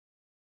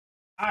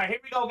All right, here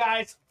we go,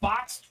 guys.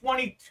 Box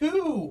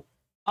 22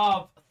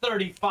 of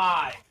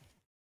 35.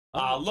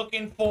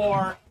 Looking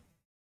for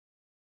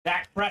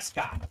Dak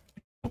Prescott.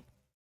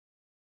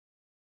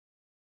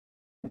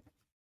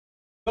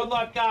 Good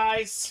luck,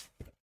 guys.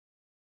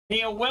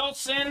 Neil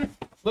Wilson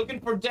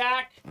looking for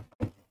Dak.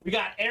 We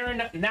got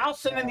Aaron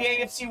Nelson in the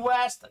AFC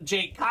West.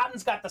 Jay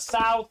Cotton's got the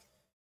South.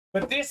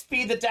 But this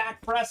be the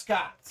Dak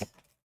Prescott.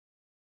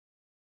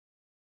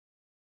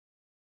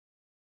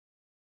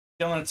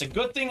 Dylan, it's a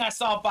good thing I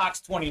saw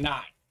box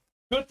 29.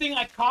 Good thing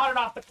I caught it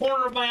off the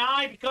corner of my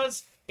eye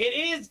because it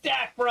is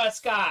Dak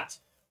Prescott.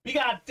 We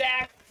got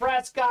Dak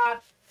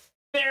Prescott.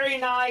 Very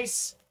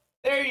nice.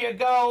 There you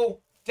go.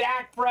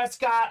 Dak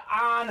Prescott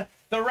on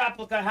the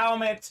replica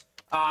helmet.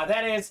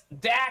 That is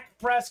Dak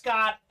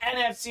Prescott,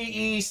 NFC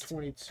East.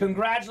 22.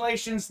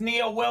 Congratulations,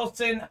 Neil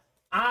Wilson,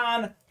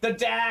 on the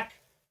Dak.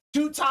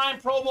 Two-time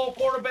Pro Bowl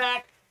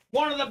quarterback.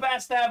 One of the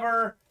best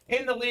ever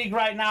in the league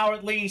right now,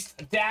 at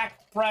least. Dak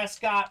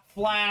Prescott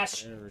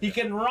flash. He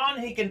can run.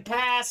 He can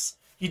pass.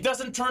 He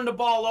doesn't turn the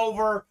ball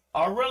over.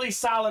 A really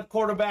solid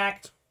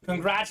quarterback.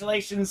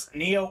 Congratulations,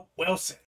 Neil Wilson.